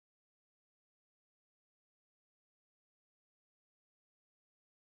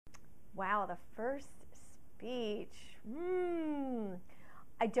Wow, the first speech.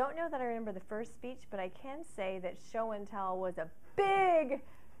 I don't know that I remember the first speech, but I can say that show and tell was a big,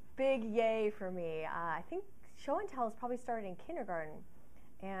 big yay for me. I think show and tell has probably started in kindergarten,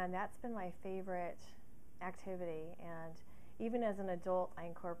 and that's been my favorite activity. And even as an adult, I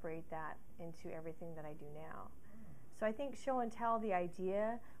incorporate that into everything that I do now. So I think show and tell, the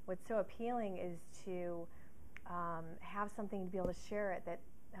idea, what's so appealing is to have something to be able to share it that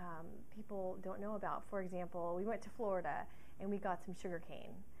people don't know about. For example, we went to Florida and we got some sugar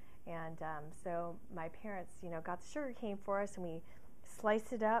cane. And so my parents, got the sugar cane for us, and we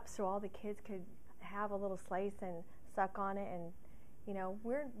sliced it up so all the kids could have a little slice and suck on it. And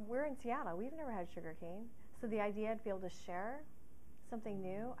we're in Seattle. We've never had sugar cane. So the idea to be able to share something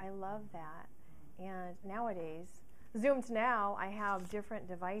new, I love that. And nowadays, Zoom to now, I have different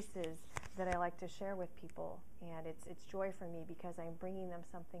devices that I like to share with people, and it's joy for me because I'm bringing them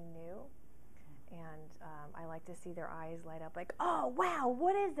something new, and I like to see their eyes light up like, oh wow,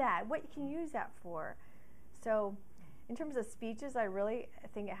 what is that? What can you use that for? So in terms of speeches, I really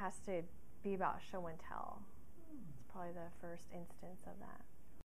think it has to be about show and tell. It's probably the first instance of that.